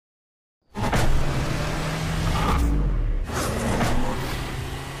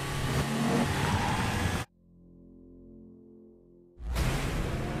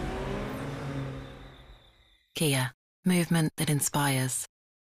Kia, movement that inspires.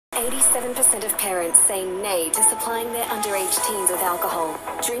 87% of parents say nay to supplying their underage teens with alcohol.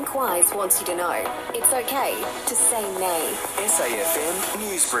 DrinkWise wants you to know it's okay to say nay. SAFM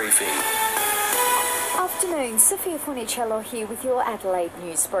News Briefing. Afternoon, Sophia Footicello here with your Adelaide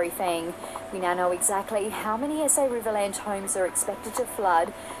news briefing. We now know exactly how many SA Riverland homes are expected to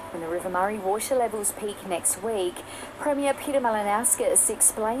flood when the River Murray water levels peak next week. Premier Peter Malinauskas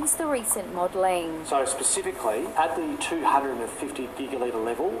explains the recent modelling. So specifically, at the 250 gigalitre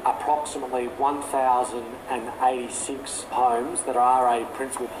level, approximately 1,086 homes that are a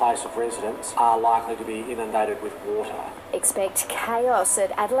principal place of residence are likely to be inundated with water. Expect chaos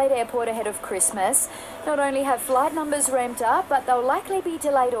at Adelaide Airport ahead of Christmas. Not only have flight numbers ramped up, but they'll likely be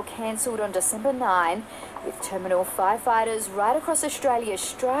delayed or cancelled on December 9, with terminal firefighters right across Australia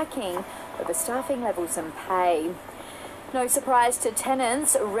striking over staffing levels and pay. No surprise to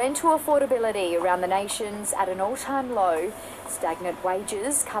tenants, rental affordability around the nation's at an all-time low. Stagnant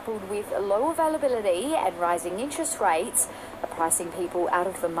wages coupled with low availability and rising interest rates are pricing people out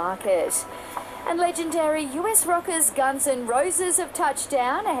of the market. And legendary US rockers Guns N' Roses have touched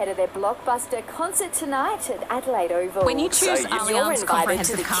down ahead of their blockbuster concert tonight at Adelaide Oval. When you choose Allianz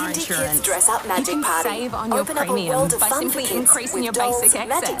Comprehensive Car Insurance, Dress Up Magic you can Party. save on your Open up a premium world of by fun simply for kids increasing your with dolls, basic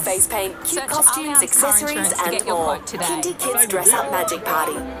magic excess. face paint, cute Search costumes, Allianz Car accessories Insurance to and get your more. quote today. Kindy Kids Dress Up Magic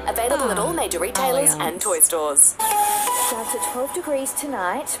Party. Available at all major retailers Allianz. and toy stores. Starts at 12 degrees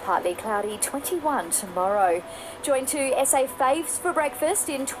tonight, partly cloudy, 21 tomorrow. Join two SA faves for breakfast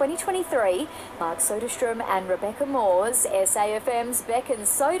in 2023. Mark Soderstrom and Rebecca Moores. SAFM's Beck and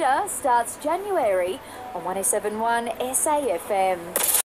Soda starts January on 107.1 SAFM.